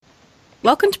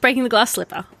Welcome to Breaking the Glass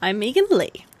Slipper. I'm Megan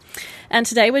Lee, and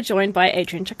today we're joined by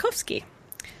Adrian Tchaikovsky.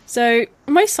 So,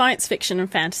 most science fiction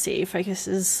and fantasy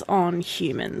focuses on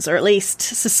humans, or at least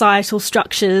societal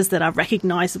structures that are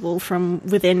recognisable from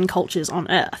within cultures on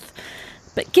Earth.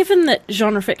 But given that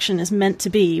genre fiction is meant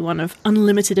to be one of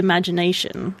unlimited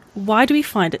imagination, why do we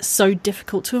find it so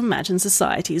difficult to imagine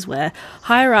societies where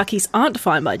hierarchies aren't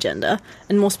defined by gender,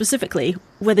 and more specifically,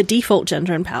 where the default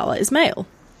gender in power is male?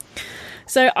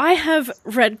 So I have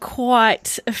read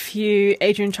quite a few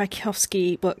Adrian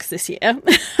Tchaikovsky books this year.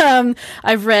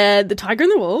 I've read The Tiger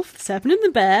and the Wolf, The Serpent and the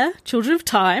Bear, Children of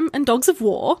Time, and Dogs of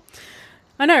War.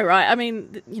 I know, right? I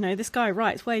mean, you know, this guy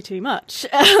writes way too much.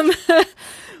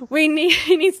 He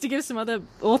needs to give some other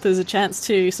authors a chance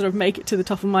to sort of make it to the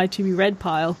top of my to-be-read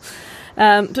pile.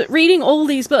 But reading all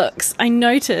these books, I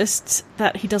noticed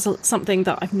that he does something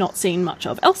that I've not seen much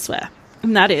of elsewhere.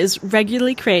 And that is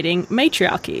regularly creating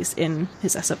matriarchies in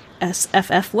his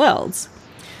SFF worlds.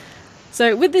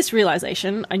 So with this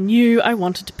realisation, I knew I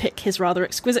wanted to pick his rather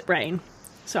exquisite brain.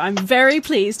 So I'm very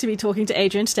pleased to be talking to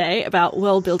Adrian today about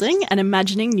world building and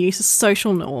imagining new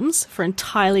social norms for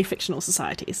entirely fictional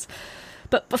societies.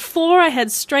 But before I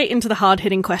head straight into the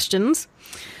hard-hitting questions,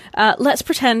 let's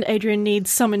pretend Adrian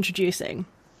needs some introducing.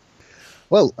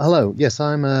 Well, hello. Yes,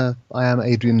 I am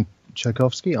Adrian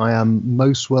Tchaikovsky. I am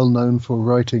most well known for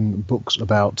writing books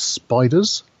about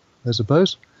spiders, I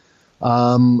suppose.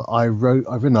 I've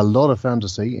written a lot of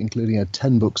fantasy, including a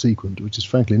 10-book sequence, which is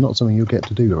frankly not something you'll get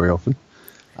to do very often.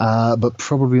 But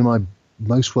probably my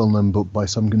most well-known book by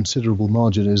some considerable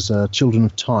margin is Children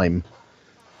of Time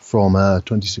from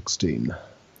 2016.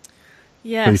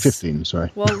 Yes. 2015,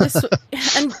 sorry. Well,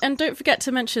 and don't forget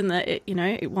to mention that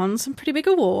it won some pretty big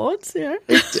awards. Yeah.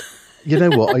 You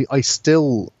know what? I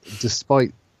still,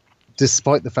 despite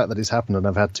the fact that it's happened and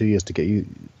I've had 2 years to get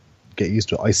used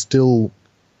to it, I still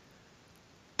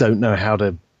don't know how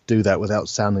to do that without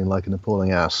sounding like an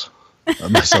appalling ass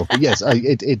myself. But yes,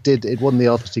 it won the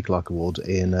Arthur C. Clarke Award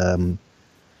in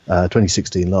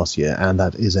 2016 last year, and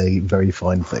that is a very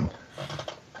fine thing.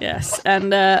 Yes,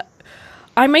 and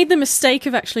I made the mistake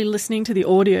of actually listening to the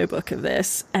audiobook of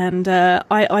this, and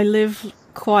I live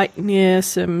quite near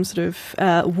some sort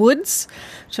of woods,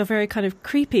 which are very kind of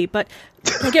creepy, but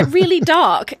they get really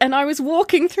dark, and I was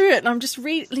walking through it, and I'm just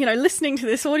listening to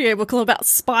this audiobook all about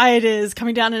spiders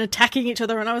coming down and attacking each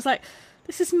other, and I was like,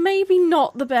 this is maybe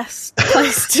not the best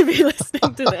place to be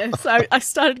listening to this. I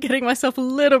started getting myself a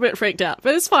little bit freaked out,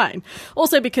 but it's fine.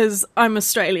 Also because I'm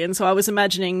Australian, so I was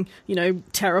imagining,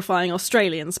 terrifying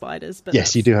Australian spiders. But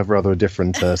yes, you do have rather a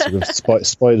different sort of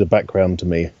spider background to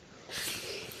me.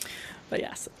 But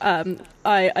yes,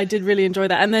 I did really enjoy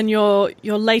that. And then your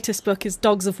latest book is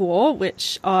Dogs of War,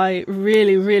 which I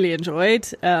really, really enjoyed.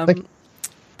 It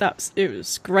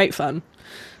was great fun.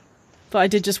 But I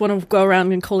did just want to go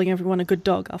around and calling everyone a good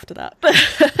dog after that.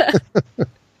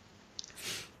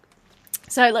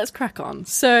 So let's crack on.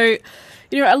 So,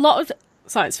 a lot of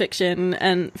science fiction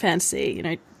and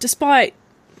fantasy, despite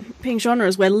being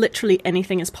genres where literally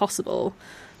anything is possible,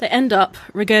 they end up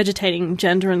regurgitating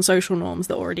gender and social norms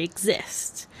that already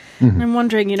exist. Mm-hmm. And I'm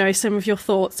wondering, some of your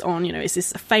thoughts on, is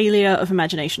this a failure of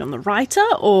imagination on the writer,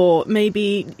 or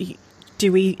maybe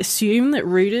do we assume that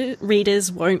readers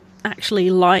won't actually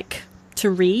like to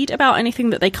read about anything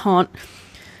that they can't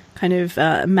kind of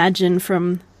imagine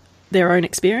from their own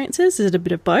experiences? Is it a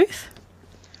bit of both?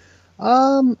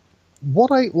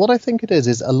 What I think it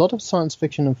is a lot of science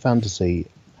fiction and fantasy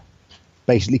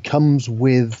basically comes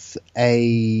with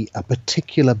a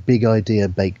particular big idea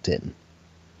baked in,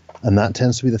 and that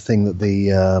tends to be the thing that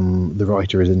the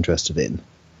writer is interested in.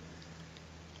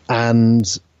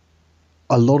 And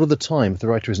a lot of the time, if the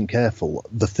writer isn't careful,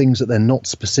 the things that they're not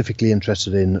specifically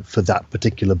interested in for that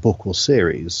particular book or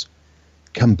series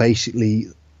can basically,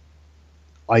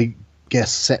 I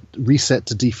guess, reset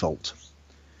to default,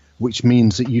 which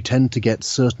means that you tend to get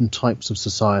certain types of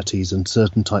societies and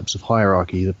certain types of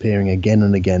hierarchies appearing again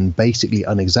and again, basically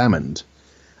unexamined,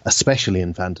 especially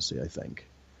in fantasy, I think.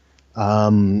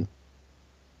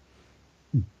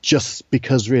 Just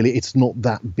because really it's not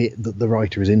that bit that the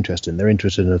writer is interested in. They're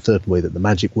interested in a certain way that the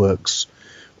magic works,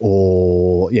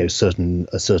 or a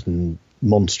certain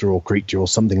monster or creature or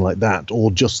something like that,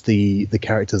 or just the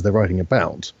characters they're writing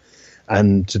about.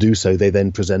 And to do so, they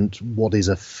then present what is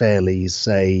a fairly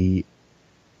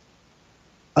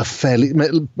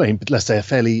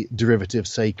derivative,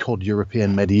 say, COD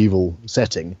European medieval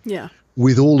setting. Yeah.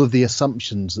 With all of the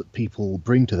assumptions that people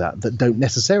bring to that don't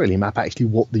necessarily map actually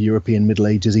what the European Middle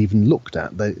Ages even looked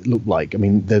like. I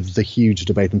mean, there's the huge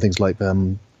debate on things like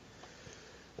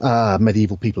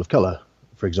medieval people of colour,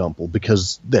 for example,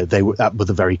 because that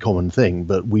was a very common thing.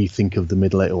 But we think of the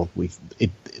Middle Ages, or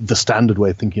the standard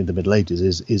way of thinking of the Middle Ages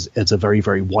is it's a very,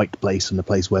 very white place, and a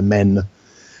place where men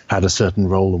had a certain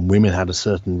role and women had a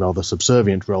certain rather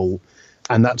subservient role,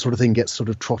 and that sort of thing gets sort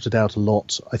of trotted out a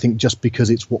lot. I think just because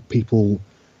it's what people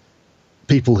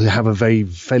who have a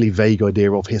fairly vague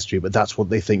idea of history, but that's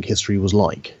what they think history was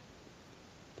like.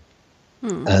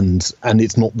 And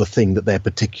it's not the thing that they're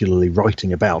particularly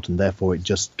writing about, and therefore it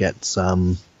just gets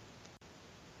this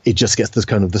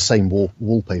kind of the same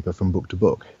wallpaper from book to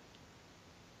book.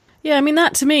 Yeah, I mean,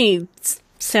 that to me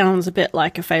sounds a bit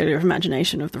like a failure of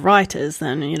imagination of the writers.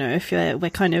 Then, you know, if we're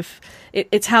kind of,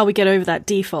 it's how we get over that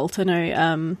default. I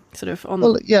know, sort of on.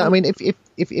 Well, yeah, I mean,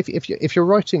 if you're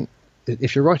writing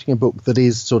a book that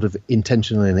is sort of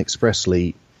intentionally and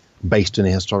expressly based in a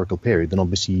historical period, then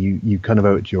obviously you kind of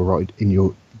owe it to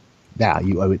you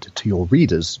owe it to your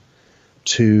readers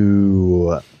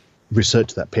to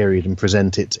research that period and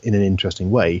present it in an interesting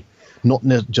way, not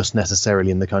just necessarily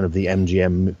in the kind of the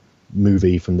MGM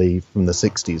movie from the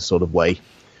 60s sort of way,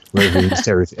 where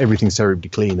everything's terribly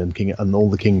clean and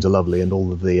all the kings are lovely and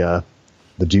all of the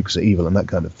dukes are evil and that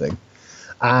kind of thing.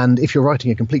 And if you're writing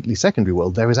a completely secondary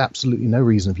world, there is absolutely no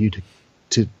reason for you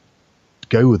to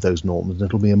go with those norms, and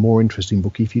it'll be a more interesting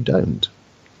book if you don't.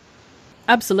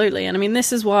 Absolutely. And I mean,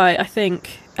 this is why I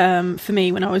think, for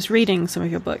me, when I was reading some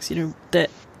of your books, you know, that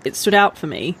it stood out for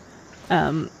me,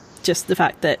 just the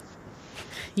fact that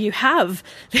you have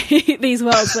these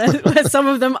worlds where some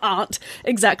of them aren't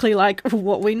exactly like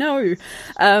what we know.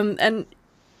 And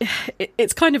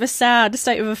it's kind of a sad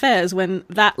state of affairs when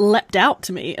that leapt out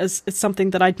to me as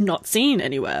something that I'd not seen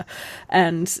anywhere.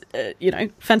 And, you know,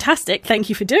 fantastic. Thank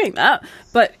you for doing that.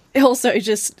 But also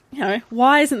just, you know,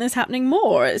 why isn't this happening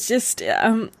more? It's just,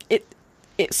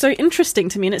 it's so interesting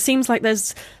to me. And it seems like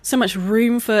there's so much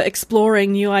room for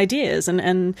exploring new ideas.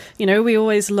 And, you know, we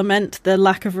always lament the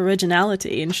lack of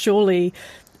originality, and surely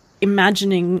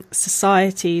imagining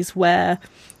societies where,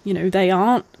 you know, they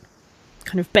aren't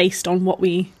kind of based on what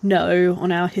we know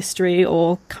on our history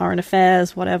or current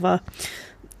affairs, whatever.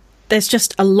 There's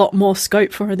just a lot more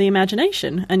scope for the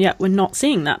imagination, and yet we're not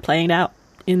seeing that playing out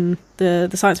in the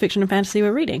science fiction and fantasy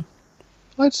we're reading.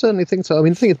 I'd certainly think so. I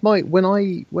mean, the thing is,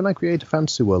 when I create a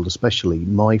fantasy world, especially,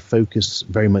 my focus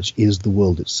very much is the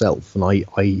world itself, and I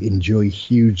enjoy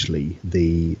hugely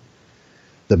the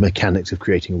mechanics of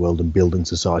creating a world and building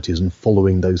societies and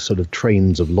following those sort of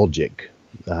trains of logic,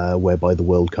 whereby the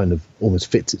world kind of almost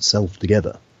fits itself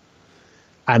together.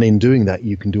 And in doing that,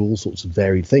 you can do all sorts of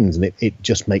varied things, and it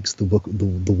just makes the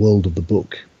world of the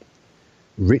book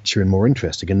richer and more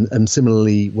interesting. And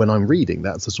similarly, when I'm reading,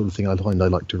 that's the sort of thing I find I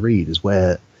like to read, is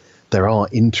where there are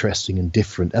interesting and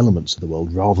different elements of the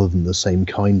world rather than the same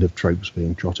kind of tropes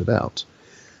being trotted out.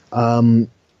 I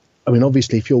mean,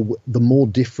 obviously, the more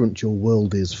different your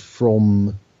world is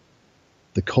from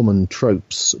the common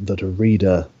tropes that a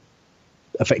reader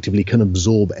effectively can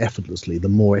absorb effortlessly, the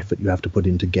more effort you have to put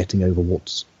into getting over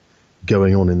what's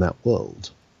going on in that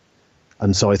world.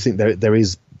 And so I think there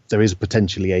is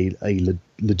potentially a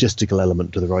logistical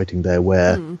element to the writing there,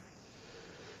 where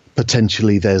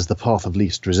potentially there's the path of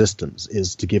least resistance,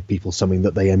 is to give people something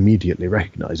that they immediately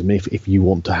recognize. I mean, if you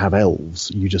want to have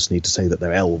elves, you just need to say that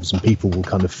they're elves, and people will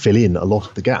kind of fill in a lot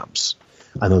of the gaps.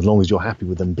 And as long as you're happy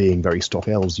with them being very stock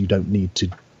elves, you don't need to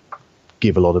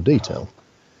give a lot of detail.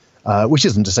 Which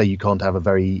isn't to say you can't have a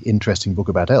very interesting book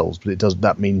about elves, but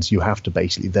that means you have to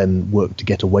basically then work to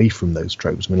get away from those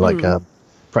tropes. I mean, like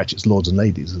Pratchett's Lords and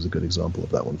Ladies is a good example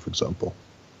of that one, for example.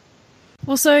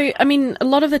 Well, so, I mean, a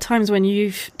lot of the times when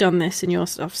you've done this in your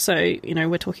stuff, so, you know,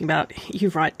 we're talking about, you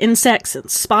write insects and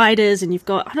spiders, and you've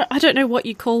got, I don't know what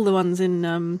you call the ones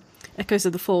in Echoes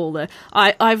of the Fall.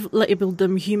 I've labelled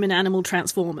them human-animal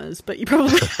transformers, but you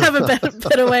probably have a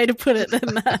better way to put it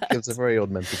than that. It's a very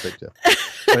odd mental picture.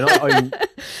 I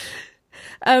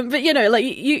mean, but, you know, like,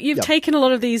 you've taken a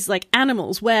lot of these, like,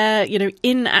 animals where, you know,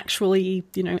 in actually,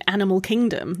 you know, Animal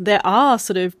Kingdom, there are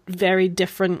sort of very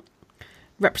different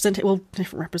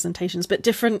different representations, but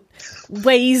different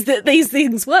ways that these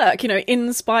things work. You know,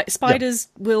 in spiders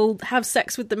will have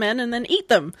sex with the men and then eat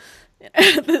them.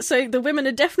 So the women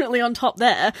are definitely on top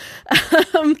there.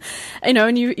 You know,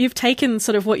 and you've taken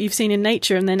sort of what you've seen in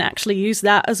nature and then actually used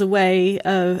that as a way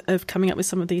of coming up with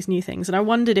some of these new things. And I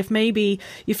wondered if maybe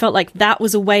you felt like that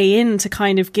was a way into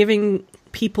kind of giving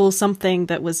people something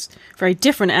that was very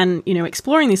different, and, you know,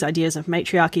 exploring these ideas of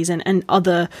matriarchies and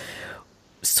other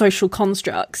social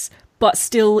constructs, but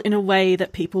still in a way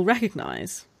that people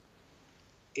recognize.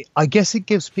 I guess it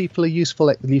gives people a useful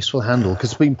handle,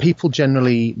 because people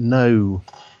generally know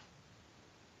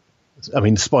I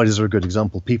mean, spiders are a good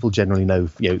example. People generally know,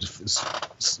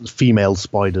 female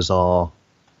spiders are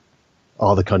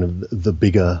the kind of the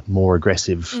bigger, more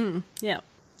aggressive,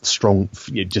 strong,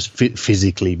 just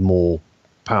physically more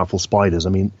powerful spiders. I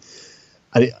mean,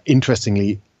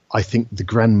 interestingly, I think the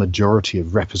grand majority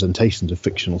of representations of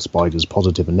fictional spiders,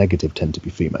 positive and negative, tend to be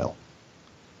female.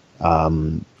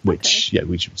 People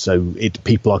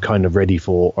are kind of ready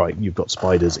for, all right, you've got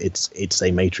spiders. It's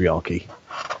a matriarchy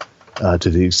to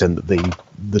the extent that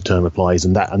the term applies,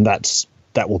 and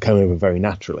that will come over very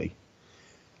naturally.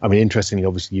 I mean, interestingly,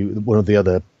 obviously, one of the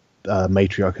other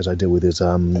matriarchs I deal with is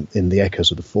in the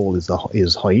Echoes of the Fall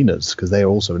is hyenas, because they are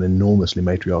also an enormously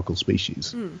matriarchal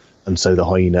species. And so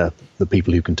the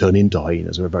people who can turn into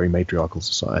hyenas are a very matriarchal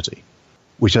society,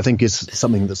 which I think is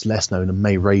something that's less known and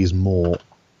may raise more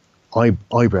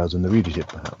eyebrows in the readership,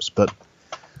 perhaps. But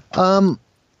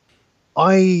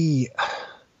I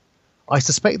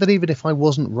suspect that even if I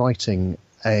wasn't writing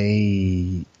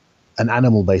an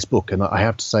animal-based book, and I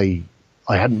have to say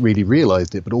I hadn't really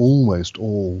realised it, but almost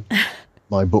all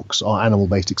my books are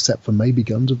animal-based except for maybe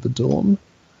Guns of the Dawn,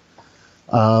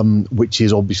 which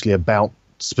is obviously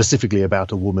specifically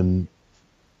about a woman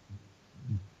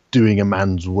doing a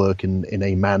man's work in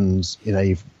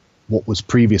what was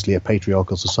previously a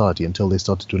patriarchal society until they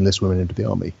started to enlist women into the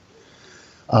army.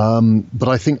 But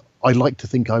I like to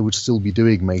think I would still be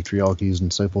doing matriarchies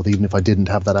and so forth, even if I didn't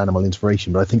have that animal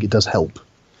inspiration. But I think it does help,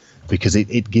 because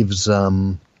it gives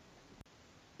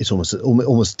it's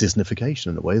almost Disneyfication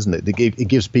in a way, isn't it? It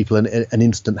gives people an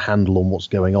instant handle on what's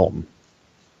going on.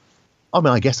 I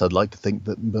mean, I guess I'd like to think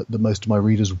that most of my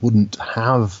readers wouldn't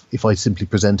have, if I simply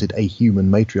presented a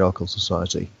human matriarchal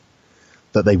society,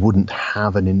 that they wouldn't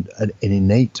have an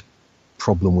innate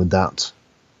problem with that.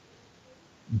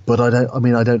 But I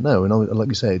don't know. And like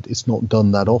you say, it's not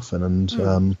done that often,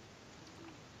 and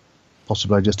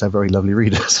possibly I just have very lovely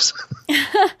readers.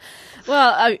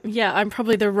 Well, I'm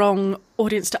probably the wrong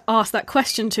audience to ask that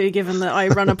question to, given that I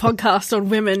run a podcast on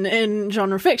women in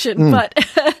genre fiction. But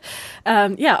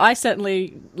I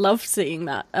certainly love seeing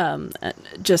that.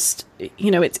 Just,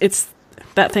 it's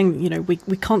that thing,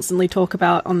 we constantly talk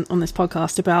about on this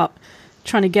podcast about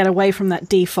trying to get away from that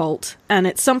default. And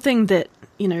it's something that,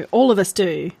 all of us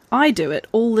do. I do it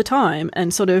all the time,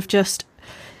 and sort of just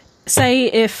say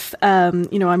if,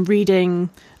 I'm reading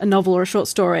a novel or a short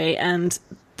story and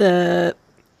the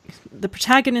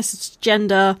protagonist's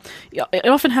gender, it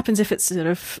often happens if it's sort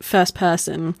of first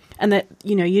person, and that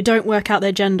you don't work out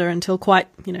their gender until quite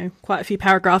a few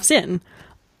paragraphs in.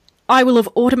 I will have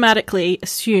automatically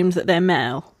assumed that they're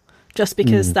male, just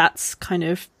because that's kind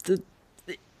of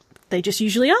they just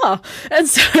usually are, and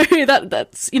so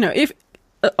that's if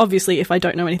obviously if I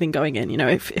don't know anything going in,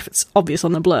 if it's obvious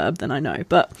on the blurb, then I know,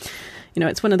 but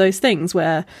it's one of those things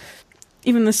where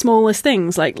even the smallest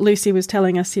things, like Lucy was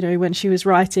telling us, when she was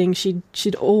writing,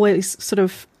 she'd always sort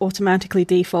of automatically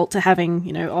default to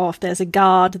having, if there's a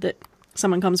guard that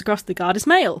someone comes across, the guard is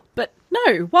male. But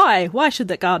no, why? Why should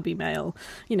that guard be male?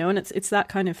 And it's that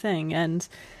kind of thing. And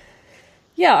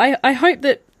yeah, I hope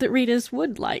that readers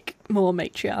would like more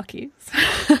matriarchies.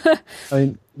 I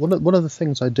mean, one of the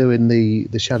things I do in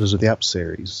the Shadows of the Apse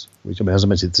series, which, as I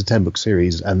mentioned, it's a 10-book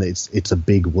series, and it's a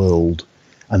big world.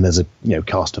 And there's a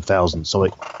cast of thousands, so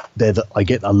I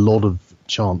get a lot of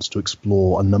chance to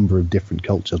explore a number of different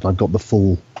cultures. And I've got the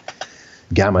full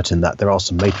gamut in that. There are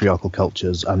some matriarchal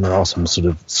cultures, and there are some sort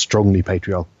of strongly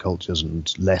patriarchal cultures,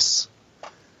 and less.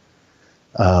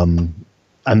 And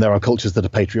there are cultures that are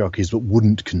patriarchies but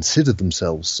wouldn't consider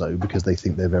themselves so because they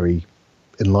think they're very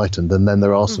enlightened. And then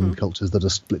there are some cultures that are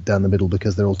split down the middle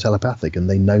because they're all telepathic and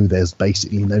they know there's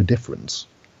basically no difference.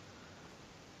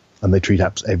 And they treat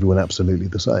everyone absolutely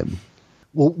the same.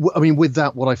 Well, I mean, with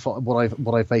that, what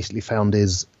I've basically found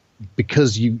is,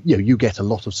 because you get a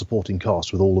lot of supporting cast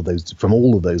from all of those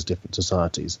different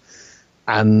societies,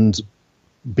 and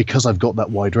because I've got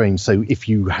that wide range. So if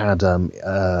you had in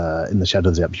the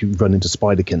Shadows of the Apse, you run into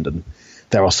Spider Kingdom,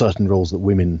 there are certain roles that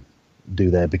women do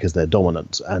there because they're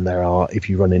dominant, and there are, if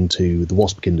you run into the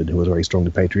Wasp Kingdom, who are very strongly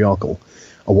patriarchal,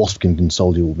 a Wasp Kingdom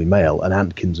soldier will be male, an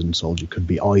Ant Kingdom soldier could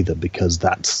be either, because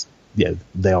that's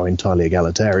they are entirely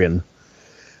egalitarian,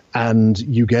 and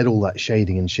you get all that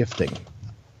shading and shifting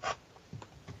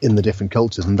in the different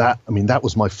cultures. And that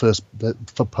was my first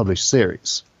published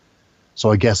series. So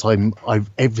I guess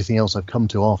everything else I've come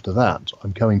to after that,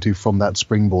 I'm coming to from that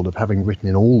springboard of having written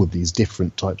in all of these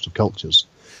different types of cultures,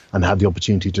 and had the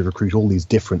opportunity to recruit all these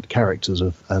different characters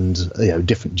and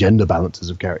different gender balances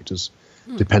of characters,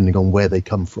 depending on where they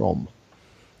come from.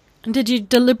 And did you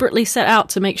deliberately set out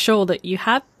to make sure that you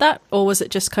had that, or was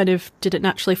it just kind of, did it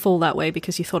naturally fall that way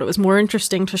because you thought it was more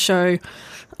interesting to show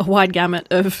a wide gamut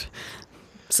of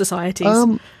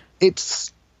societies?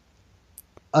 It's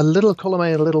a little column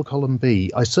A and a little column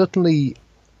B. I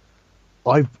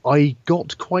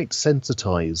got quite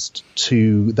sensitized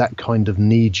to that kind of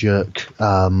knee-jerk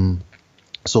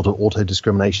sort of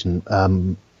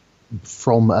auto-discrimination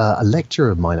from a lecturer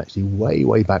of mine, actually,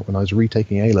 way back when I was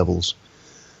retaking A-levels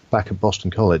back at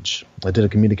Boston College. I did a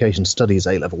communication studies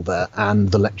A-level there,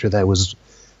 and the lecturer there was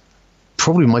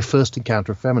probably my first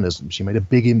encounter of feminism. She made a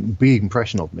big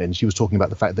impression on me, and she was talking about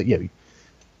the fact that,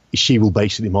 she will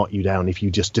basically mark you down if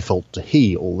you just default to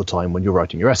he all the time when you're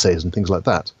writing your essays and things like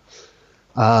that.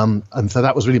 And so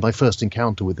that was really my first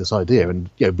encounter with this idea. And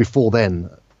before then,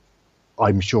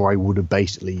 I'm sure I would have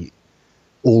basically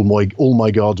all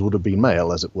my guards would have been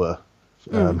male, as it were,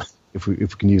 if we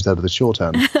can use that as a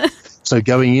shorthand. So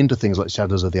going into things like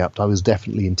Shadows of the Apt, I was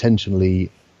definitely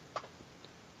intentionally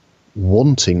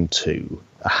wanting to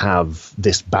have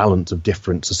this balance of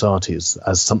different societies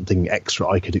as something extra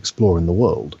I could explore in the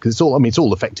world, because it's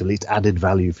all effectively, it's added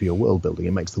value for your world building.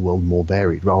 It makes the world more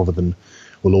varied, rather than,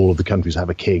 well, all of the countries have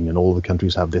a king and all of the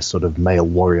countries have this sort of male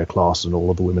warrior class and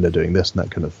all of the women are doing this and that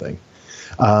kind of thing.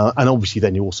 And obviously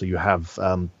then you have,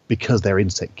 because they're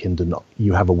insect kindred,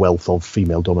 you have a wealth of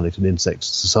female dominated insect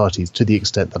societies, to the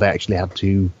extent that they actually had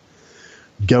to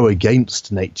go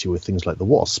against nature with things like the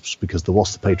wasps, because the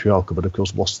wasps are patriarchal, but of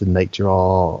course wasps in nature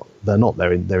they're not.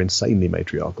 They're insanely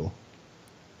matriarchal,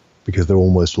 because they're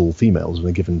almost all females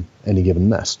in any given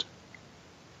nest.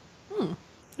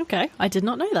 Okay, I did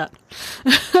not know that.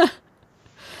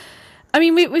 I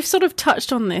mean, we've sort of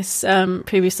touched on this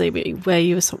previously, where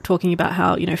you were sort of talking about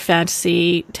how,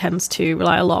 fantasy tends to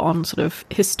rely a lot on sort of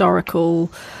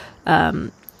historical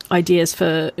ideas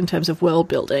in terms of world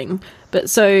building. But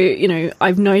so,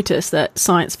 I've noticed that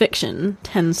science fiction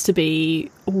tends to be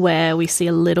where we see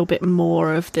a little bit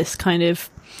more of this kind of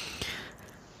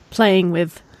playing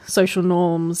with social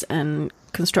norms and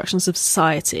constructions of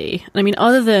society. I mean,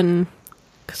 other than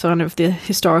sort of the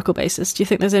historical basis, do you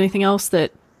think there's anything else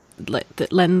that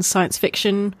lends science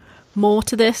fiction more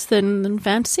to this than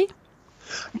fantasy?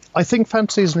 I think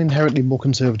fantasy is an inherently more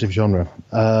conservative genre.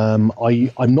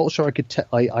 I'm not sure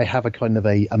I have a kind of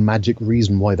a magic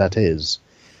reason why that is,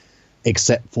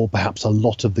 except for perhaps a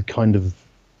lot of the kind of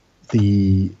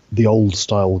the old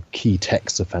style key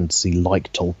texts of fantasy,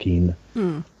 like Tolkien,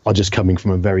 are just coming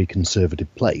from a very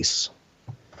conservative place.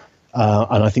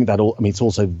 And I think it's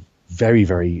also very,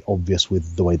 very obvious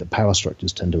with the way that power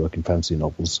structures tend to work in fantasy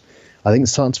novels. I think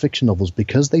science fiction novels,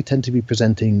 because they tend to be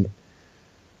presenting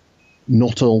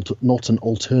not an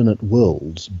alternate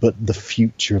world, but the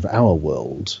future of our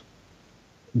world,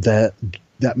 that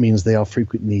means they are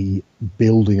frequently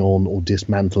building on or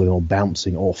dismantling or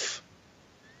bouncing off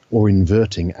or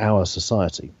inverting our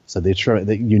society. So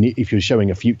if you're showing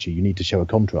a future, you need to show a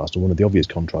contrast, and one of the obvious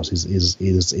contrasts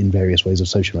is in various ways of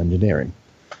social engineering.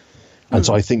 And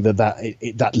so I think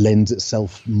that lends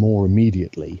itself more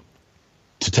immediately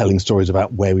to telling stories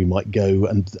about where we might go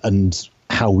and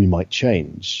how we might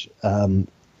change.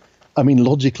 I mean,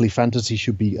 logically, fantasy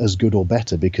should be as good or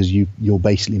better, because you're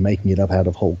basically making it up out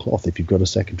of whole cloth if you've got a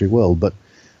secondary world. But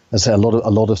as I say, a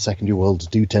lot of secondary worlds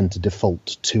do tend to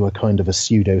default to a kind of a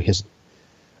pseudo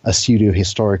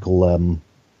historical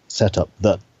setup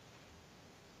that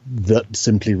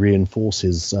simply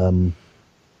reinforces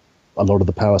a lot of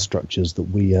the power structures that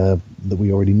we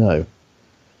already know.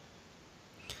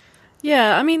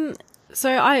 Yeah, I mean, so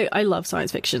I love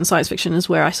science fiction. Science fiction is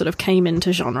where I sort of came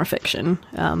into genre fiction.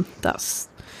 That's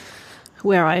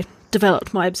where I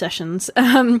developed my obsessions.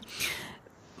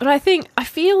 But I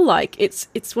feel like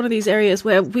it's one of these areas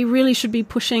where we really should be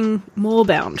pushing more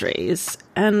boundaries.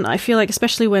 And I feel like,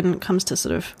 especially when it comes to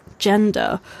sort of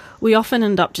gender, we often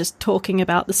end up just talking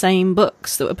about the same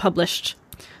books that were published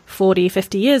 40,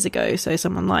 50 years ago. So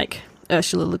someone like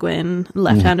Ursula Le Guin,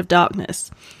 Left Hand of Darkness.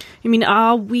 I mean,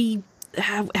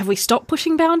 have we stopped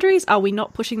pushing boundaries? Are we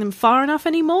not pushing them far enough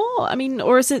anymore? I mean,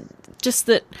 or is it just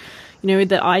that,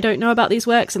 that I don't know about these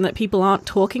works and that people aren't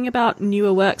talking about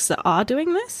newer works that are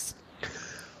doing this?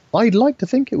 I'd like to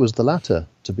think it was the latter,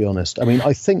 to be honest. I mean,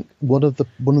 I think one of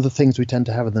the things we tend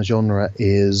to have in the genre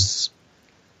is,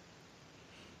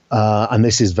 and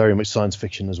this is very much science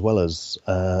fiction as well as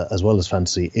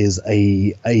fantasy, is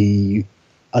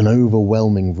an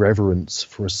overwhelming reverence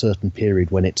for a certain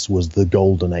period when it was the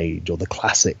golden age or the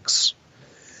classics,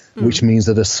 which means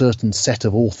that a certain set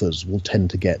of authors will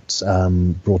tend to get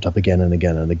brought up again and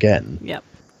again and again. Yep.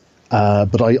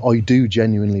 But I do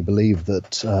genuinely believe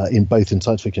that in both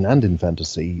science fiction and in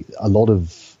fantasy, a lot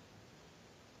of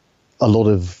a lot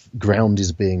of ground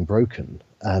is being broken,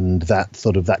 and that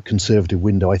sort of that conservative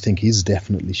window, I think, is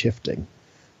definitely shifting.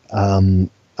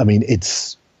 I mean,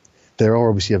 there are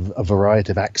obviously a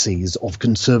variety of axes of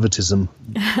conservatism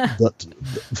that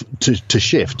to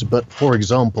shift. But for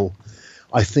example,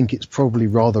 I think it's probably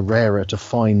rather rarer to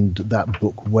find that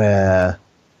book where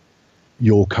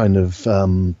your kind of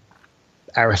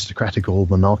aristocratic or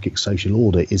monarchic social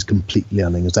order is completely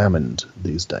unexamined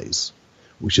these days,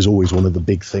 which is always one of the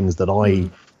big things that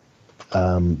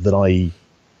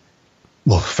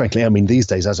well, frankly, I mean, these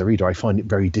days as a reader, I find it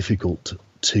very difficult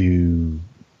to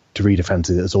read a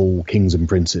fantasy that's all kings and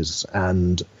princes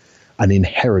and an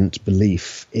inherent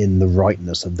belief in the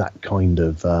rightness of that kind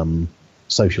of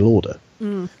social order.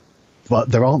 But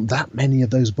there aren't that many of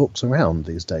those books around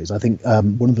these days. I think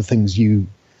one of the things people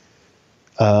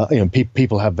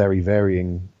have very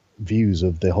varying views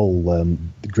of the whole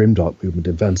the grimdark movement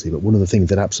in fantasy, but one of the things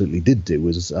that absolutely did do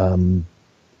was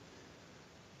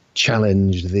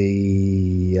challenge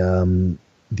the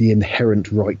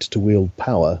inherent right to wield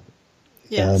power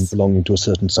belonging to a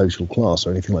certain social class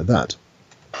or anything like that.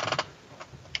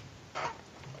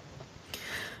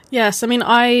 Yes, I mean,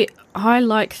 I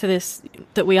like for this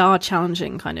that we are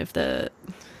challenging kind of the,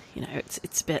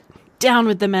 it's a bit down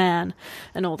with the man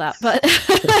and all that, but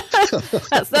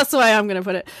that's the way I'm going to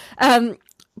put it.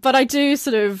 But I do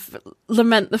sort of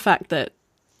lament the fact that,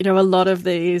 a lot of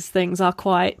these things are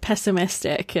quite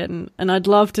pessimistic, and I'd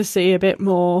love to see a bit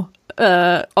more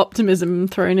optimism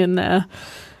thrown in there,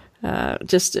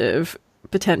 just of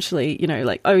potentially,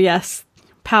 like, oh yes,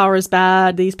 power is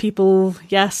bad, these people,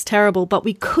 yes, terrible, but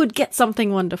we could get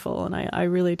something wonderful, and I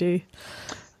really do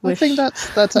wish. I think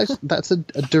that's a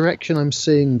direction I'm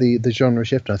seeing the genre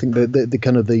shift. I think the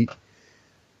kind of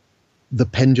the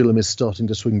pendulum is starting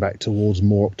to swing back towards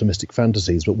more optimistic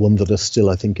fantasies, but one that are still,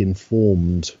 I think,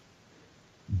 informed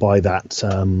by that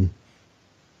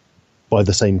by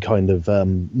the same kind of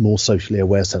more socially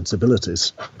aware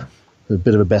sensibilities. A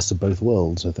bit of a best of both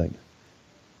worlds, I think.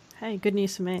 Hey, good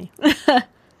news for me. I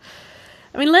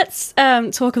mean, let's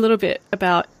talk a little bit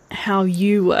about how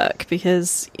you work,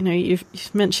 because you've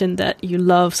mentioned that you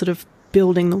love sort of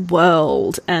building the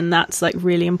world, and that's like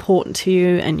really important to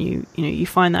you, and you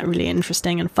find that really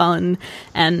interesting and fun,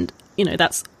 and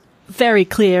that's very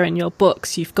clear in your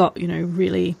books. You've got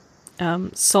really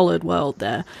solid world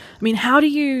there. I mean, how do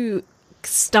you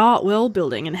start world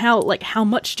building, and how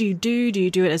much do you do? Do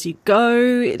you do it as you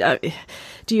go?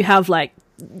 Do you have like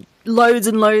loads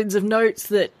and loads of notes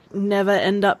that never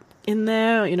end up in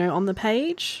there, on the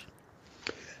page?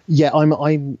 Yeah,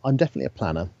 I'm definitely a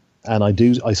planner, and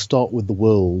I start with the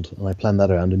world and I plan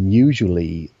that around, and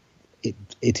usually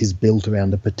it is built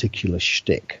around a particular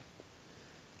shtick,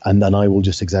 and then I will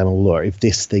just examine, well, if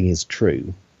this thing is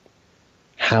true,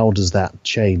 how does that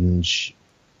change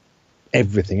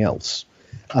everything else?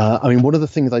 I mean, one of the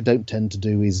things I don't tend to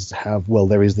do is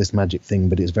there is this magic thing,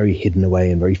 but it's very hidden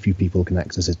away and very few people can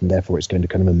access it, and therefore it's going to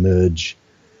kind of emerge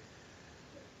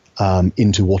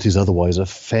into what is otherwise a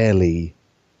fairly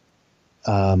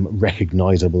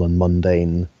recognizable and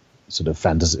mundane sort of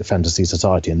fantasy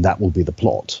society, and that will be the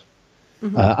plot.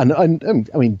 And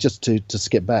I mean, just to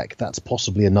skip back, that's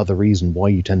possibly another reason why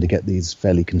you tend to get these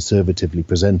fairly conservatively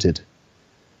presented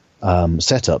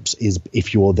setups, is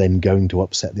if you're then going to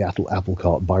upset the apple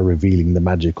cart by revealing the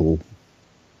magical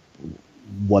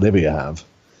whatever you have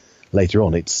later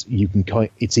on. It's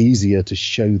easier to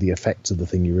show the effects of the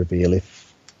thing you reveal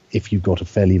if you've got a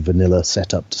fairly vanilla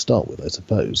setup to start with, I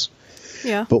suppose.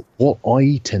 Yeah. But what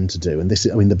I tend to do, and this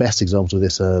is, I mean, the best examples of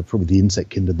this are probably the insect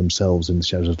kindred themselves in the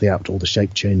Shadows of the Apt, or the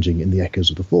shape changing in the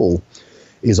Echoes of the Fall,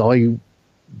 is I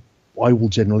will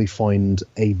generally find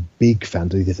a big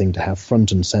fantasy thing to have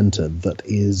front and center that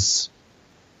is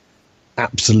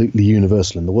absolutely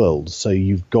universal in the world. So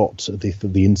you've got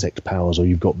the insect powers, or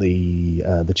you've got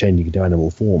the changing into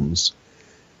animal forms.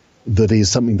 That is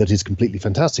something that is completely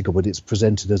fantastical, but it's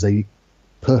presented as a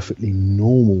perfectly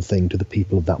normal thing to the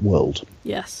people of that world.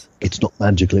 Yes. It's not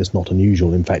magical, it's not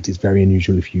unusual. In fact, it's very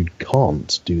unusual if you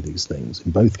can't do these things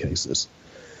in both cases.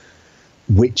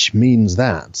 Which means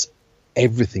that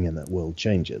everything in that world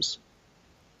changes.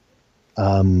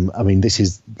 I mean,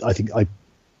 I think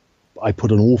I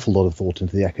put an awful lot of thought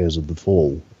into the Echoes of the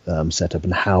Fall setup,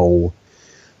 and how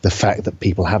the fact that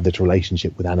people have this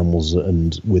relationship with animals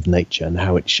and with nature, and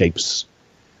how it shapes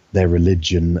their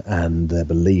religion and their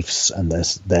beliefs and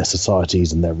their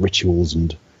societies and their rituals,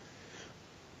 and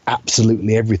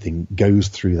absolutely everything goes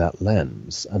through that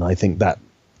lens. And I think that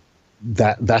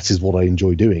is what I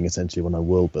enjoy doing essentially when I'm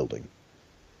world building.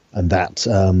 And that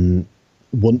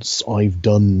once I've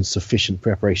done sufficient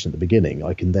preparation at the beginning,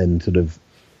 I can then sort of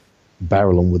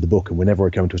barrel on with the book, and whenever I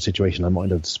come into a situation I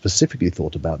might have specifically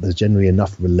thought about, there's generally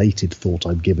enough related thought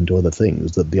I've given to other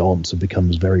things that the answer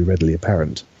becomes very readily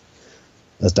apparent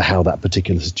as to how that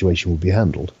particular situation will be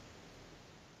handled.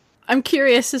 I'm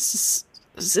curious, this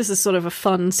is sort of a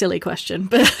fun, silly question,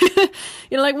 but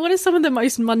like, what are some of the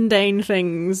most mundane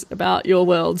things about your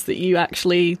worlds that you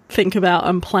actually think about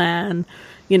and plan,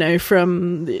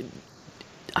 from,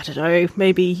 I don't know,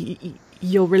 maybe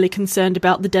you're really concerned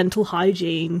about the dental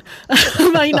hygiene.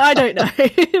 I mean, I don't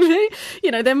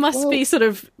know. There must be sort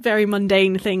of very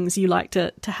mundane things you like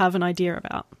to have an idea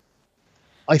about.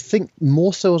 I think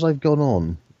more so as I've gone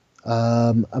on.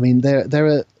 I mean, there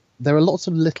are lots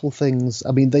of little things.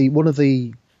 I mean, one of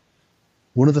the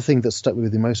things that stuck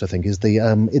with me most, I think, is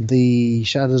in the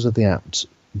Shadows of the Apt,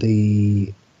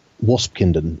 the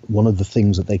Waspkindern, one of the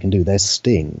things that they can do, their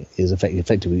sting is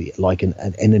effectively like an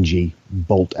energy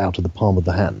bolt out of the palm of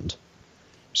the hand,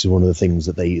 which is one of the things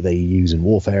that they use in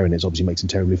warfare, and it obviously makes them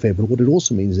terribly feared. But what it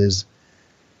also means is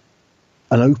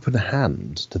an open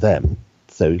hand to them,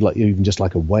 so like even just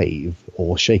like a wave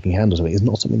or shaking hand or something, is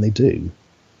not something they do.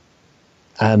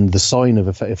 And the sign of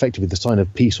effectively the sign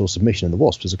of peace or submission in the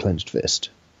Wasp is a clenched fist.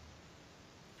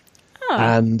 Oh,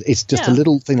 and it's just a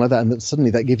little thing like that, and that suddenly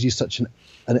that gives you such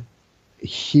a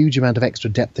huge amount of extra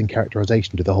depth and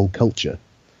characterization to the whole culture.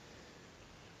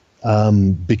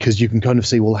 Because you can kind of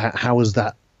see, well, how's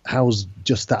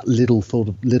just that little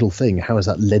thing, how has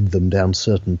that led them down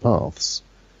certain paths,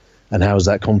 and how has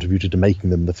that contributed to making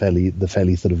them the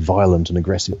fairly sort of violent and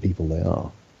aggressive people they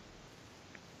are.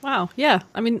 Wow, yeah.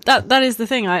 I mean, that is the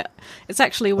thing. It's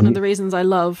actually one of the reasons I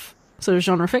love sort of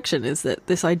genre fiction, is that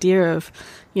this idea of,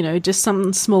 just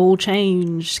some small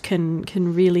change can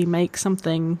really make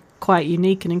something quite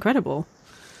unique and incredible.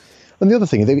 And the other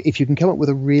thing, if you can come up with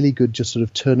a really good just sort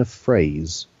of turn of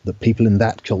phrase that people in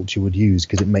that culture would use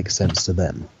because it makes sense to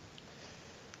them,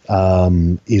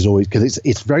 is always, because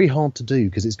it's very hard to do,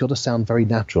 because it's got to sound very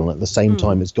natural, and at the same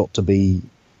time it's got to be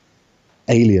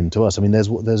alien to us. I mean,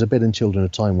 there's a bit in Children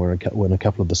of Time where when a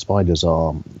couple of the spiders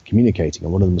are communicating,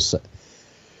 and one of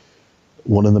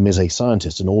them is a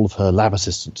scientist, and all of her lab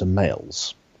assistants are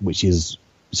males, which is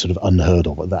sort of unheard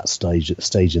of at that stage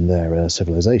in their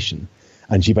civilization.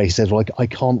 And she basically says, well, I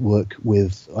can't work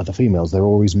with other females. They're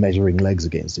always measuring legs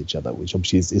against each other, which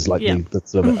obviously is like the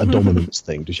sort of a dominance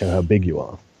thing to show how big you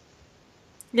are.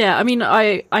 Yeah, I mean,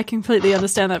 I completely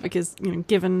understand that, because,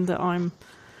 given that I'm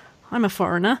a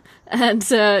foreigner, and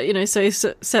so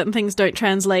certain things don't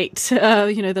translate,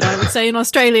 that I would say in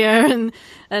Australia,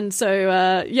 and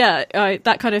so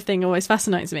that kind of thing always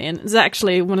fascinates me. And it's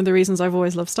actually one of the reasons I've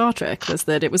always loved Star Trek, was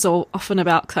that it was all often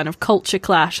about kind of culture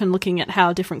clash and looking at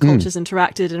how different cultures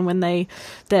interacted, and when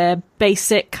their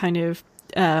basic kind of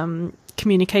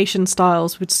communication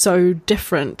styles were so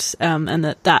different, and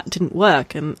that didn't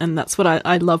work, and that's what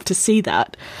I love to see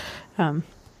that.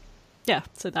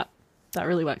 So that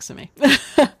really works for me.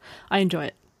 I enjoy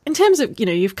it. In terms of,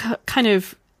 you've kind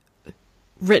of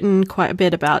written quite a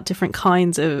bit about different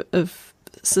kinds of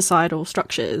societal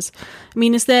structures. I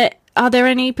mean, are there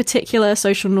any particular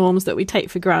social norms that we take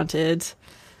for granted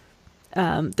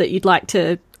that you'd like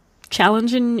to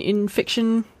challenge in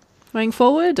fiction going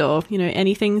forward, or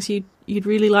any things you'd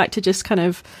really like to just kind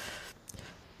of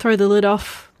throw the lid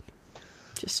off?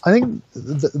 I think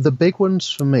the big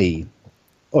ones for me.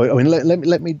 Oh, I mean,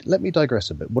 let me digress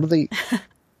a bit.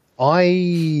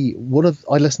 I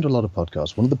listen to a lot of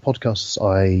podcasts. One of the podcasts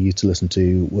I used to listen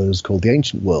to was called The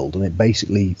Ancient World, and it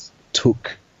basically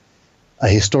took a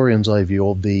historian's eye view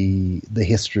of the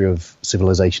history of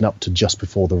civilization up to just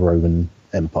before the Roman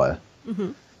Empire.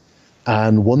 Mm-hmm.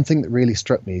 And one thing that really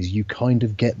struck me is you kind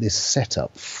of get this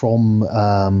setup from,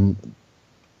 I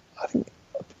think,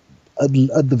 at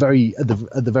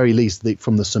the very least,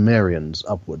 from the Sumerians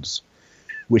upwards,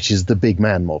 which is the big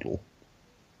man model,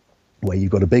 where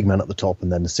you've got a big man at the top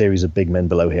and then a series of big men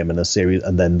below him, and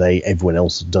then everyone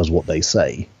else does what they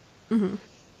say. Mm-hmm.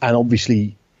 And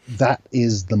obviously that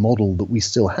is the model that we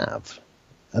still have.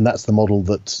 And that's the model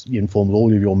that informs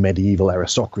all of your medieval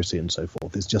aristocracy and so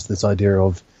forth. It's just this idea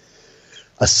of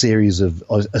a series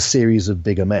of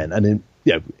bigger men. And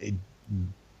it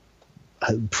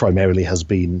primarily has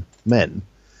been men.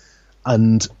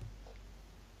 And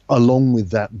along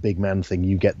with that big man thing,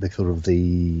 you get the sort of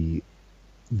the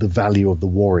value of the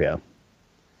warrior,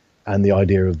 and the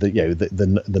idea of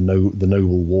the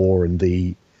noble war, and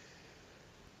the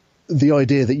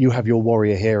idea that you have your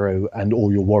warrior hero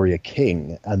or your warrior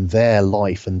king, and their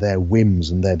life and their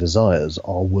whims and their desires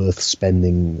are worth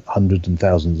spending hundreds and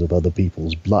thousands of other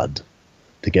people's blood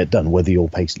to get done, whether you're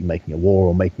basically making a war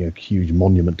or making a huge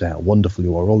monument to how wonderful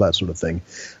you are, all that sort of thing.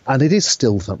 And it is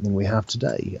still something we have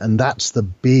today. And that's the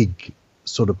big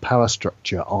sort of power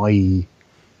structure I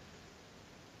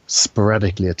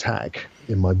sporadically attack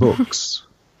in my books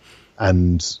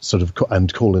and sort of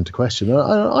and call into question. And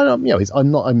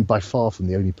I'm by far from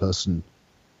the only person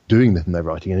doing that in their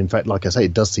writing. And in fact, like I say,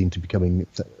 it does seem to be becoming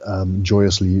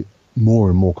joyously more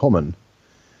and more common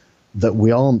that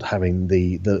we aren't having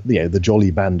the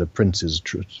jolly band of princes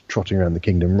trotting around the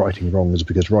kingdom writing wrongs,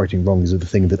 because writing wrongs are the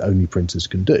thing that only princes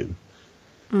can do.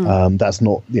 That's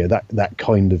not, that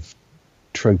kind of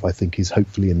trope, I think, is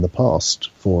hopefully in the past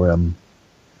for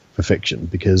fiction,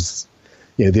 because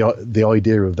the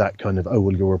idea of that kind of, oh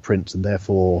well, you're a prince and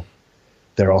therefore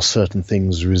there are certain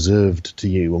things reserved to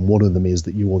you, and one of them is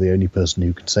that you are the only person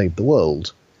who can save the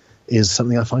world, is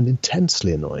something I find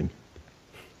intensely annoying.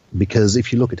 Because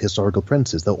if you look at historical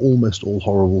princes, they're almost all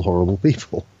horrible, horrible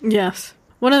people. Yes.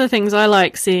 One of the things I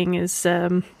like seeing is,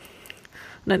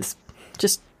 it's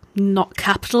just not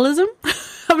capitalism.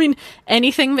 I mean,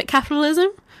 anything but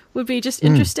capitalism would be just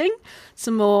interesting.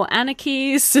 Some more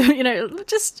anarchies,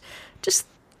 just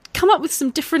come up with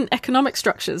some different economic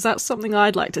structures. That's something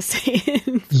I'd like to see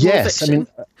in yes, fiction. I mean,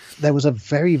 there was a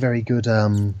very, very good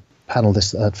panel at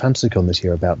FantasyCon this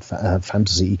year about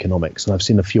fantasy economics, and I've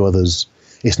seen a few others.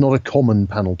 It's not a common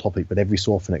panel topic, but every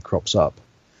so often it crops up.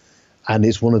 And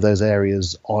it's one of those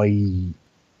areas I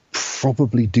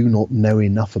probably do not know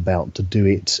enough about to do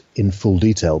it in full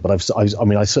detail. But I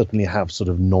certainly have sort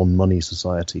of non-money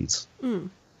societies.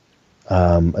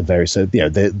 At various, so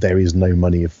there is no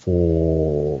money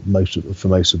for most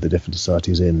of the different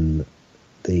societies in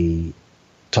the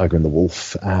Tiger and the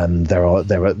Wolf, and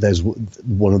there's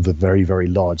one of the very, very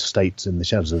large states in the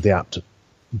Shadows of the Apt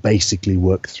basically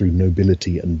work through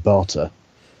nobility and barter,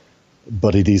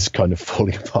 but it is kind of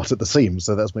falling apart at the seams,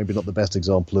 so that's maybe not the best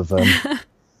example of a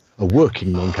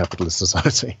working non-capitalist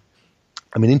society.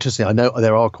 I mean, interesting, I know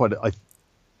there are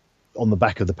on the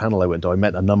back of the panel I went to, I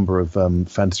met a number of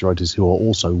fantasy writers who are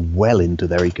also well into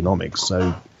their economics,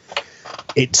 so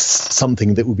it's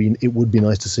something that would be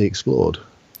nice to see explored.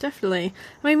 Definitely.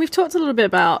 I mean, we've talked a little bit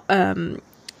about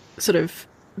sort of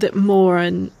that more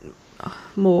and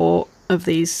more of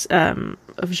these of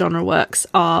genre works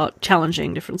are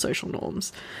challenging different social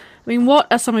norms. I mean, what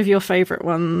are some of your favourite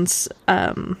ones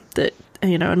that,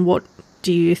 and what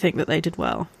do you think that they did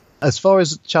well? As far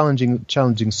as challenging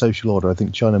social order, I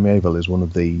think China Miéville is one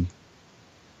of the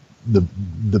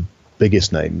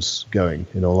biggest names going,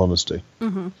 in all honesty.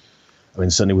 Mm-hmm. I mean,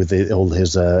 certainly with all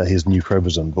his new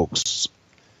Chromosome books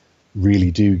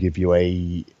really do give you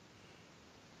a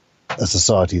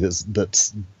society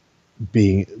that's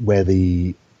being, where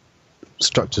the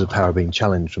structures of power are being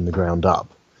challenged from the ground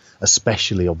up,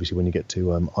 especially obviously when you get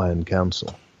to Iron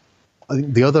Council. I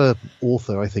think the other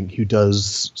author, who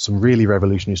does some really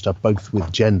revolutionary stuff, both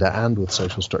with gender and with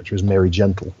social structure, is Mary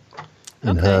Gentle.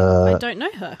 I don't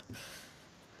know her.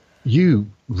 You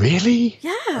really?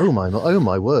 Yeah. Oh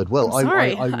my word! Well, I'm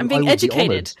sorry. I'm being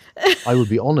educated. I would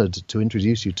be honoured to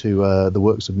introduce you to the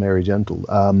works of Mary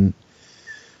Gentle.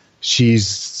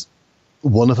 She's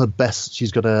one of her best.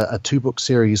 She's got a 2-book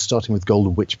series starting with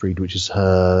Golden Witchbreed, which is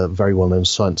her very well-known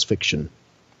science fiction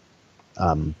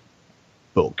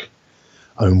book.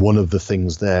 And one of the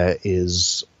things there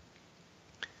is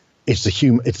it's a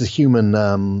human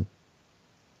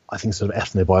I think sort of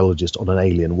ethnobiologist on an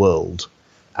alien world,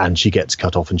 and she gets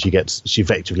cut off, and she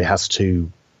effectively has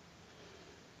to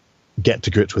get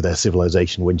to grips with their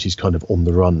civilization when she's kind of on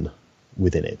the run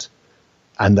within it.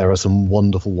 And there are some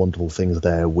wonderful, wonderful things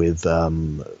there with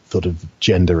sort of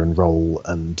gender and role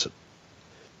and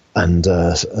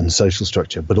social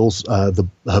structure, but also the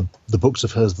books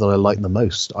of hers that I like the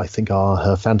most, I think, are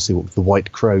her fantasy book, the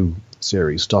White Crow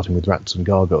series, starting with Rats and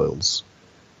Gargoyles.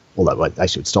 Although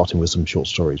actually, it's starting with some short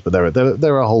stories, but there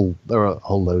are a whole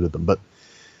load of them. But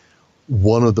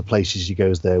one of the places she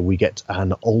goes there, we get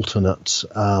an alternate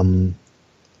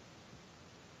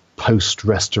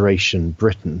post-Restoration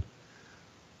Britain,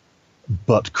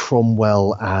 but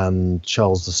Cromwell and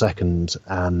Charles II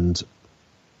and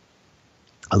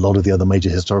a lot of the other major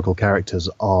historical characters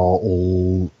are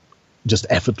all just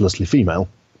effortlessly female,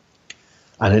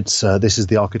 and it's this is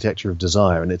the architecture of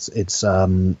desire, and it's I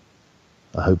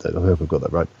hope I've got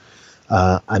that right,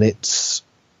 and it's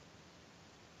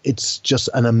just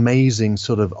an amazing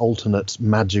sort of alternate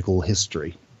magical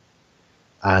history,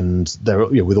 and there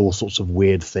with all sorts of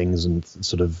weird things and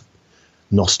sort of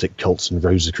Gnostic cults and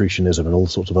Rosicrucianism and all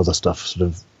sorts of other stuff sort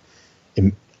of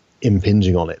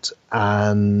impinging on it,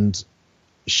 and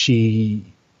she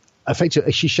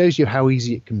shows you how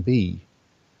easy it can be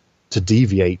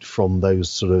deviate from those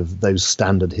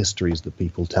standard histories that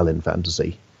people tell in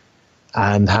fantasy,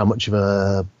 and how much of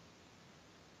a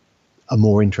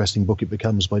more interesting book it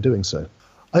becomes by doing so.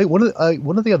 One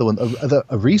of the other ones,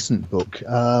 a recent book.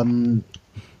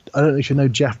 I don't know if you know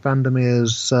Jeff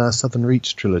Vandermeer's Southern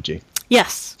Reach trilogy.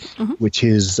 Yes, which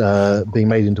is being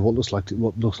made into what looks like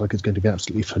it's going to be an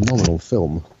absolutely phenomenal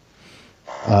film.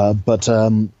 But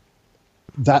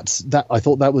that I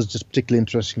thought that was just particularly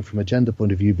interesting from a gender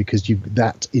point of view, because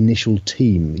that initial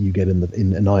team you get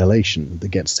in Annihilation that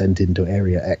gets sent into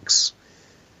Area X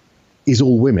is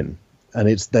all women, and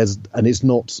it's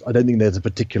not. I don't think there's a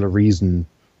particular reason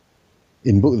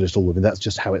in book that it's all women. That's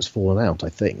just how it's fallen out, I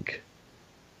think.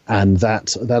 And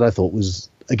that I thought was,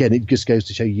 again, it just goes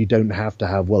to show you don't have to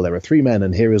have, well, there are 3 men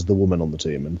and here is the woman on the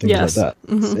team and things like that.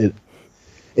 Mm-hmm.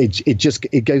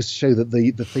 It goes to show that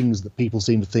the things that people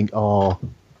seem to think are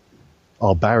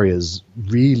barriers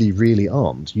really, really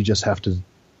aren't. You just have to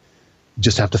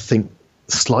think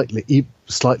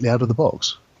slightly out of the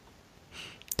box.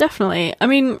 Definitely. I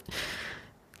mean,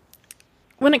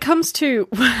 when it comes to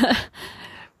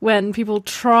when people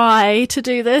try to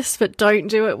do this but don't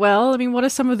do it well, I mean, what are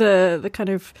some of the kind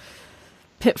of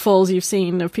pitfalls you've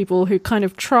seen of people who kind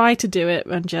of try to do it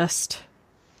and just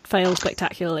fail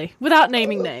spectacularly? Without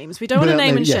naming names, we don't want to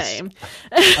name and shame.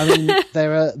 I mean,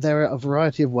 there are a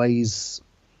variety of ways.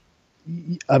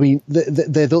 I mean,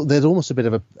 there's almost a bit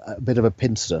of a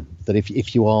pincer that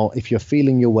if you're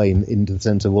feeling your way into the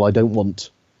sense of, well, I don't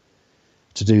want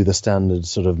to do the standard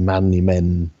sort of manly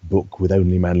men book with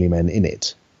only manly men in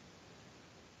it.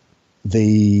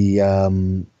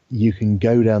 You can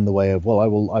go down the way of, well, I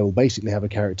will basically have a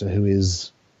character who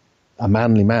is a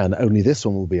manly man, only this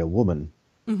one will be a woman,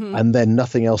 and then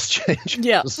nothing else changes.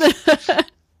 Yeah.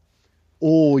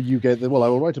 Or you get I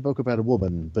will write a book about a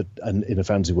woman, and in a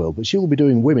fantasy world, but she will be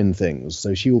doing women things,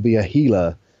 so she will be a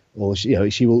healer, or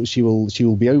she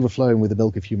will be overflowing with the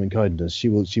milk of human kindness. She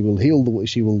will heal the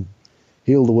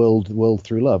world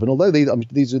through love. And although these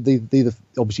are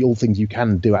obviously all things you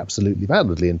can do absolutely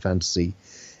validly in fantasy,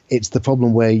 it's the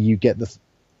problem where you get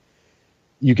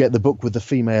the book with the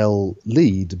female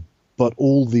lead, but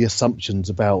all the assumptions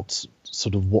about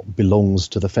sort of what belongs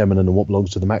to the feminine and what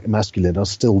belongs to the masculine are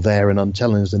still there and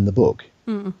unchallenged in the book.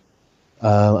 And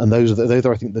those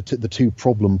are I think the two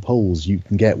problem poles you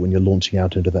can get when you're launching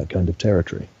out into that kind of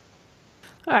territory.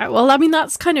 All right, well, I mean,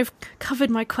 that's kind of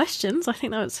covered my questions. I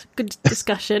think that was a good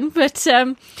discussion. But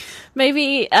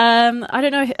maybe, I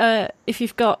don't know if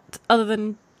you've got, other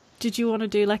than, did you want to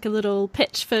do like a little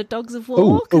pitch for Dogs of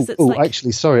War?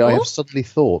 Actually, sorry, I have suddenly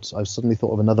thought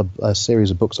of another series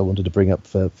of books I wanted to bring up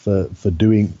for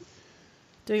doing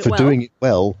it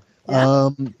well.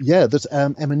 Yeah. That's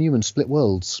Emma Newman's Split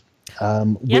Worlds,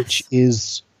 which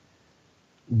is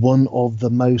one of the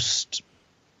most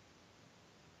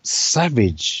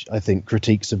savage, I think,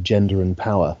 critiques of gender and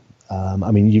power.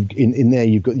 I mean,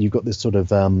 you've got this sort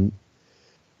of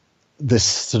this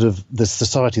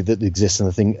society that exists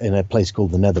in a place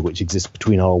called the Nether, which exists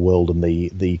between our world and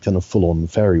the kind of full-on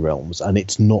fairy realms, and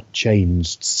it's not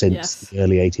changed since the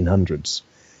early 1800s.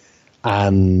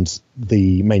 And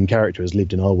the main character has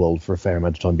lived in our world for a fair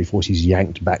amount of time before she's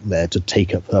yanked back there to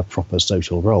take up her proper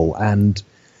social role. And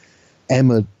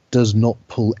Emma does not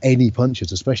pull any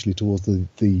punches, especially towards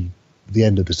the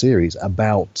end of the series,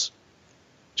 about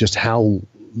just how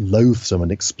loathsome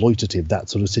and exploitative that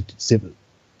sort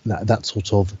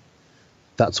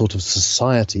of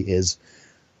society is,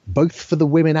 both for the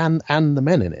women and the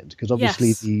men in it, because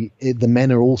obviously the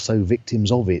men are also victims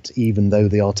of it, even though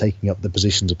they are taking up the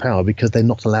positions of power, because they're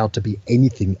not allowed to be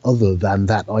anything other than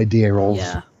that idea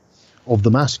of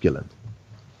the masculine.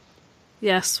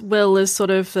 Yes, Will is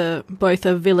sort of both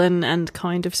a villain and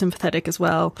kind of sympathetic as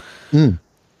well.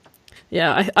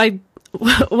 Yeah, I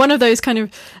one of those kind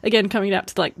of, again, coming out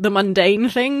to like the mundane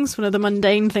things, one of the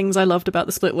mundane things I loved about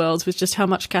the Split Worlds was just how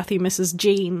much Kathy misses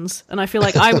jeans. And I feel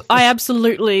like I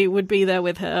absolutely would be there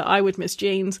with her. I would miss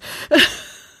jeans.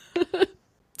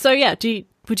 So yeah,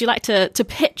 would you like to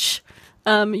pitch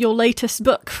your latest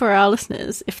book for our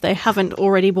listeners if they haven't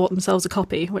already bought themselves a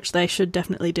copy, which they should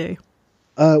definitely do?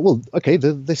 Well, okay,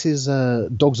 this is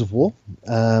Dogs of War.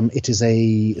 It is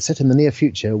set in the near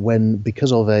future when,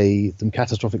 because of some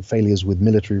catastrophic failures with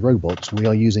military robots, we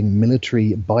are using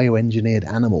military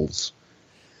bioengineered animals.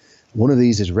 One of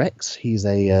these is Rex. He's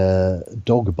a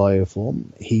dog bioform.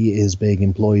 He is being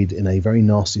employed in a very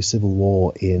nasty civil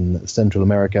war in Central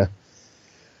America,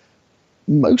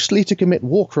 mostly to commit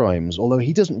war crimes, although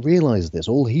he doesn't realize this.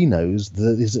 All he knows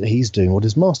is that he's doing what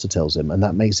his master tells him, and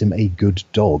that makes him a good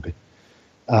dog.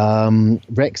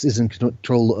 Rex is in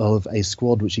control of a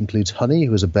squad which includes Honey,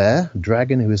 who is a bear,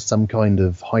 Dragon, who is some kind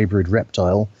of hybrid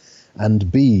reptile,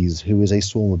 and Bees, who is a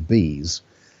swarm of bees.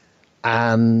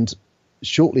 And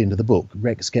shortly into the book,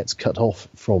 Rex gets cut off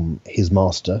from his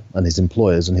master and his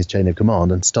employers and his chain of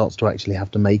command and starts to actually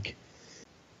have to make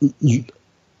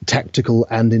tactical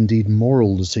and indeed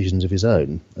moral decisions of his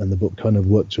own. And the book kind of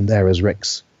works from there as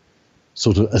Rex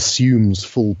sort of assumes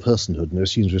full personhood and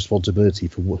assumes responsibility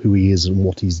for who he is and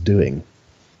what he's doing.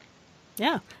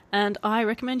 Yeah, and I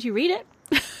recommend you read it.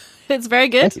 It's very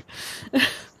good.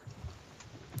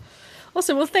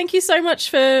 Awesome. Well, thank you so much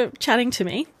for chatting to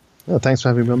me. Well, thanks for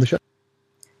having me on the show.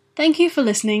 Thank you for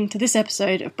listening to this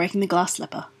episode of Breaking the Glass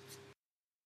Slipper.